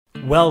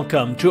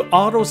Welcome to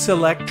Auto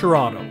Select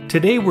Toronto.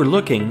 Today we're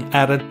looking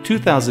at a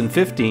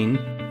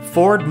 2015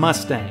 Ford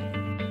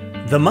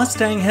Mustang. The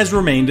Mustang has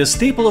remained a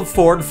staple of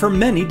Ford for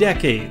many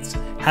decades.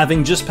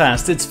 Having just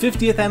passed its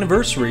 50th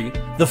anniversary,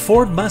 the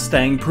Ford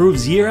Mustang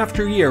proves year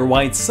after year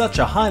why it's such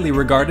a highly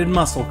regarded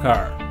muscle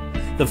car.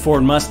 The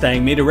Ford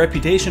Mustang made a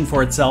reputation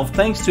for itself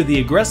thanks to the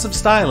aggressive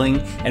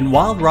styling and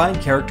wild ride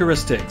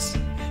characteristics.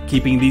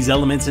 Keeping these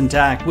elements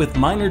intact with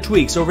minor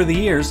tweaks over the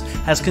years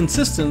has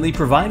consistently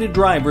provided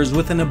drivers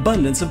with an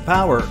abundance of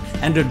power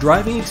and a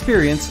driving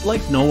experience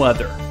like no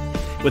other.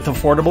 With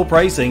affordable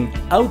pricing,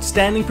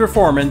 outstanding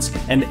performance,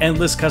 and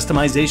endless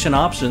customization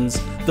options,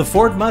 the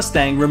Ford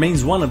Mustang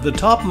remains one of the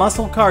top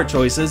muscle car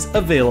choices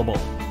available.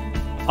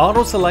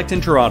 Auto Select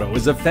in Toronto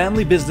is a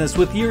family business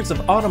with years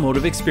of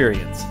automotive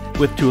experience.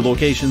 With 2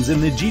 locations in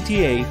the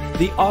GTA,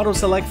 the Auto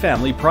Select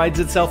family prides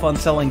itself on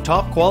selling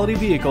top quality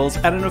vehicles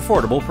at an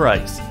affordable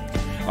price.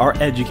 Our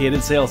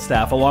educated sales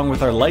staff, along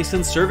with our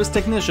licensed service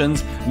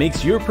technicians,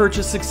 makes your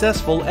purchase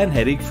successful and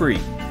headache-free.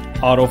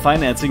 Auto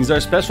financing is our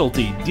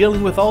specialty,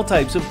 dealing with all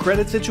types of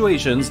credit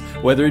situations,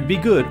 whether it be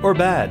good or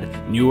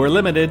bad, new or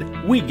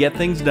limited, we get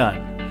things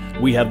done.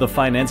 We have the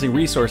financing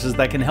resources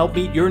that can help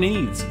meet your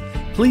needs.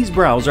 Please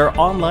browse our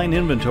online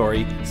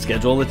inventory,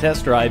 schedule a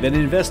test drive, and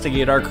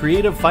investigate our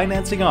creative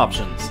financing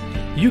options.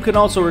 You can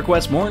also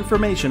request more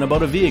information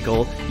about a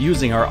vehicle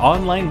using our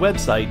online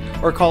website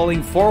or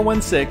calling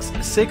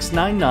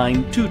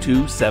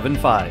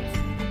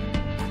 416-699-2275.